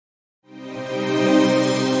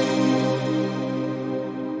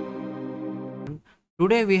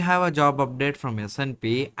Today we have a job update from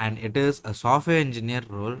S&P and it is a software engineer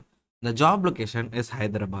role. The job location is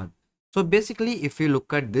Hyderabad. So basically if you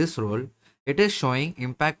look at this role, it is showing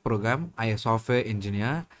impact program I a software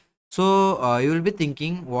engineer. So you will be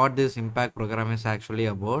thinking what this impact program is actually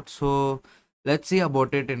about. So let's see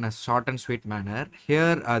about it in a short and sweet manner.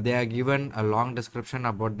 Here they are given a long description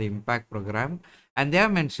about the impact program and they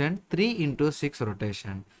have mentioned 3 into 6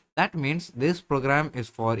 rotation. That means this program is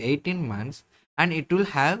for 18 months and it will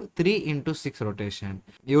have 3 into 6 rotation.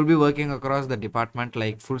 You will be working across the department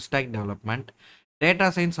like full stack development,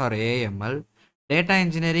 data science or AIML, data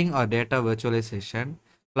engineering or data virtualization,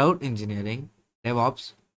 cloud engineering,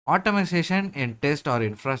 DevOps, automation in test or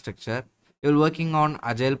infrastructure. You're working on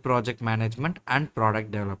agile project management and product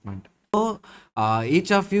development. So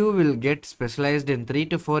each of you will get specialized in 3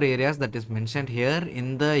 to 4 areas that is mentioned here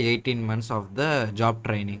in the 18 months of the job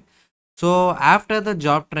training. So after the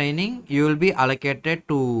job training, you will be allocated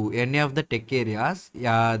to any of the tech areas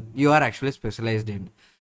you are actually specialized in.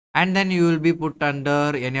 And then you will be put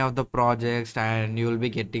under any of the projects and you will be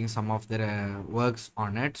getting some of the works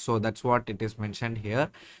on it. So that's what it is mentioned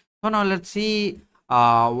here. So now let's see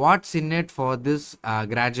what's in it for this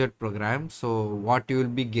graduate program. So what you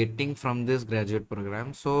will be getting from this graduate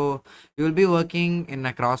program. So you will be working in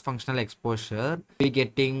a cross-functional exposure, be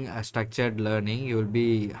getting a structured learning. You will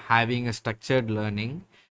be having a structured learning.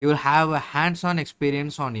 You will have a hands-on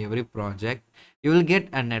experience on every project. You will get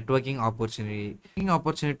a networking opportunity. Networking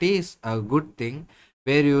opportunity is a good thing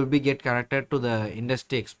where you will be get connected to the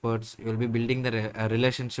industry experts. You will be building the a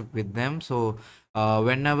relationship with them. So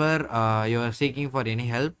whenever you are seeking for any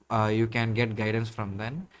help, you can get guidance from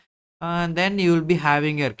them. And then you will be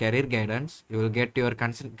having your career guidance. You will get your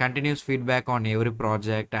continuous feedback on every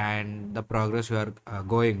project and the progress you are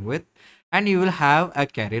going with. And you will have a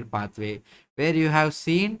career pathway where you have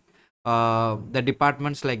seen the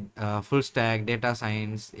departments like full stack, data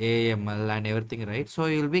science, AML, and everything, right? So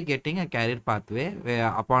you will be getting a career pathway where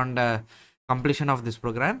upon the completion of this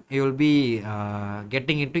program, you will be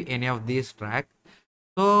getting into any of these track.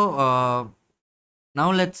 So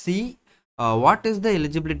now let's see what is the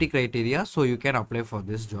eligibility criteria so you can apply for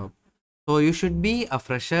this job. So you should be a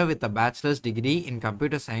fresher with a bachelor's degree in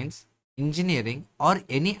computer science, engineering, or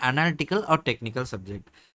any analytical or technical subject.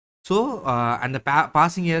 So and the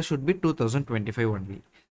passing year should be 2025 only.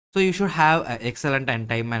 So you should have an excellent and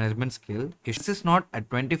time management skill. This is not a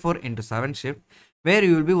 24 into 7 shift where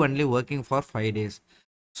you will be only working for 5 days.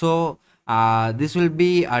 So this will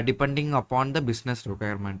be depending upon the business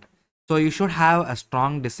requirement. So you should have a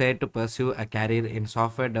strong desire to pursue a career in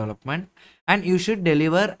software development and you should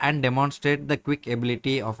deliver and demonstrate the quick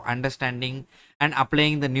ability of understanding and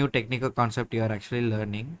applying the new technical concept you are actually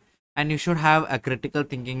learning. And you should have a critical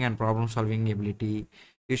thinking and problem solving ability.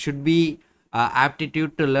 You should be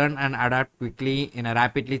aptitude to learn and adapt quickly in a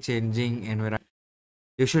rapidly changing environment.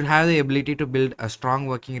 You should have the ability to build a strong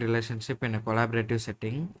working relationship in a collaborative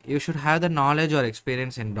setting. You should have the knowledge or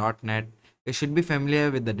experience in .NET. You should be familiar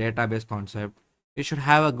with the database concept. You should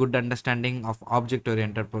have a good understanding of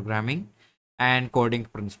object-oriented programming and coding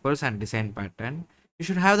principles and design pattern. You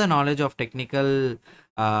should have the knowledge of technical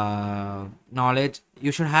knowledge.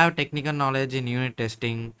 You should have technical knowledge in unit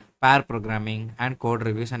testing, pair programming, and code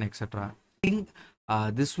reviews and etc.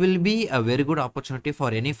 This will be a very good opportunity for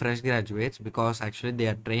any fresh graduates because actually they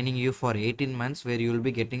are training you for 18 months where you will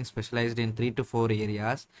be getting specialized in 3 to 4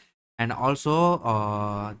 areas, and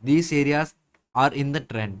also these areas are in the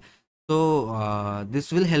trend. So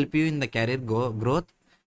this will help you in the career growth,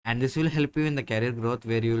 and this will help you in the career growth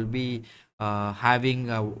where you will be having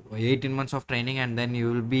 18 months of training and then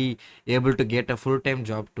you will be able to get a full-time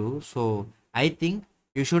job too. So I think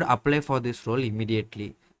you should apply for this role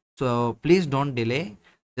immediately. So please don't delay.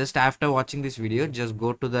 Just after watching this video, just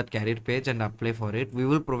go to that career page and apply for it. We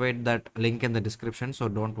will provide that link in the description, so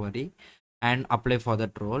don't worry, and apply for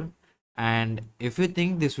that role. And if you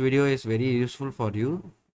think this video is very useful for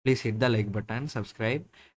you, please hit the like button, subscribe,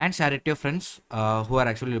 and share it to your friends who are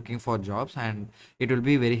actually looking for jobs, and it will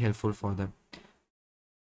be very helpful for them.